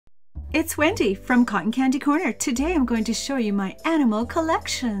It's Wendy from Cotton Candy Corner. Today I'm going to show you my animal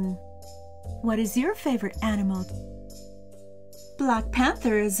collection. What is your favorite animal? Black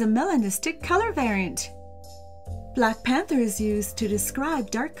panther is a melanistic color variant. Black panther is used to describe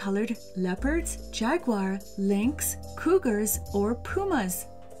dark-colored leopards, jaguar, lynx, cougars, or pumas,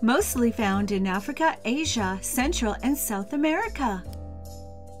 mostly found in Africa, Asia, Central, and South America.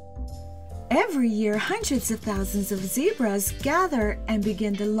 Every year, hundreds of thousands of zebras gather and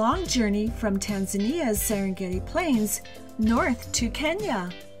begin the long journey from Tanzania's Serengeti Plains north to Kenya.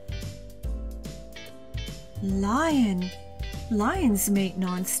 Lion. Lions mate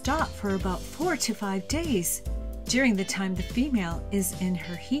non-stop for about 4 to 5 days, during the time the female is in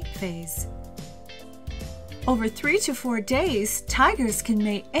her heat phase. Over 3 to 4 days, tigers can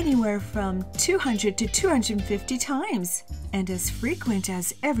mate anywhere from 200 to 250 times, and as frequent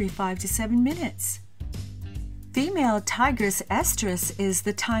as every 5 to 7 minutes. Female tigress estrus is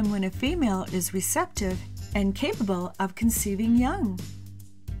the time when a female is receptive and capable of conceiving young.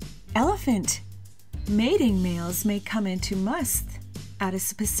 Elephant. Mating males may come into Musth at a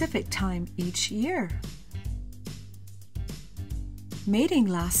specific time each year. Mating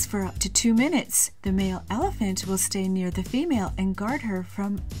lasts for up to 2 minutes. The male elephant will stay near the female and guard her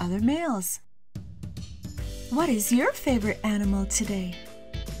from other males. What is your favorite animal today?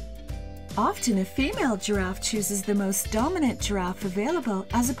 Often a female giraffe chooses the most dominant giraffe available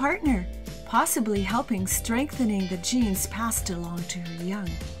as a partner, possibly helping strengthening the genes passed along to her young.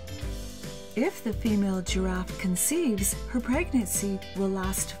 If the female giraffe conceives, her pregnancy will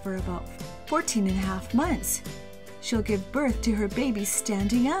last for about 14.5 months. She'll give birth to her baby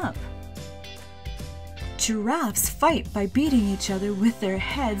standing up. Giraffes fight by beating each other with their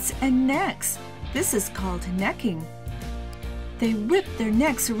heads and necks. This is called necking. They whip their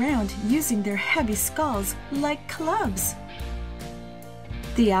necks around using their heavy skulls like clubs.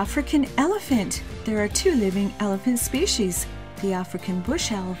 The African elephant. There are 2 living elephant species, the African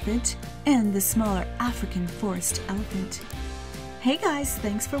bush elephant and the smaller African forest elephant. Hey guys,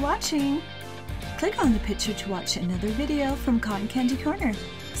 thanks for watching. Click on the picture to watch another video from Cotton Candy Corner.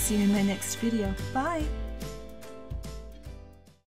 See you in my next video. Bye!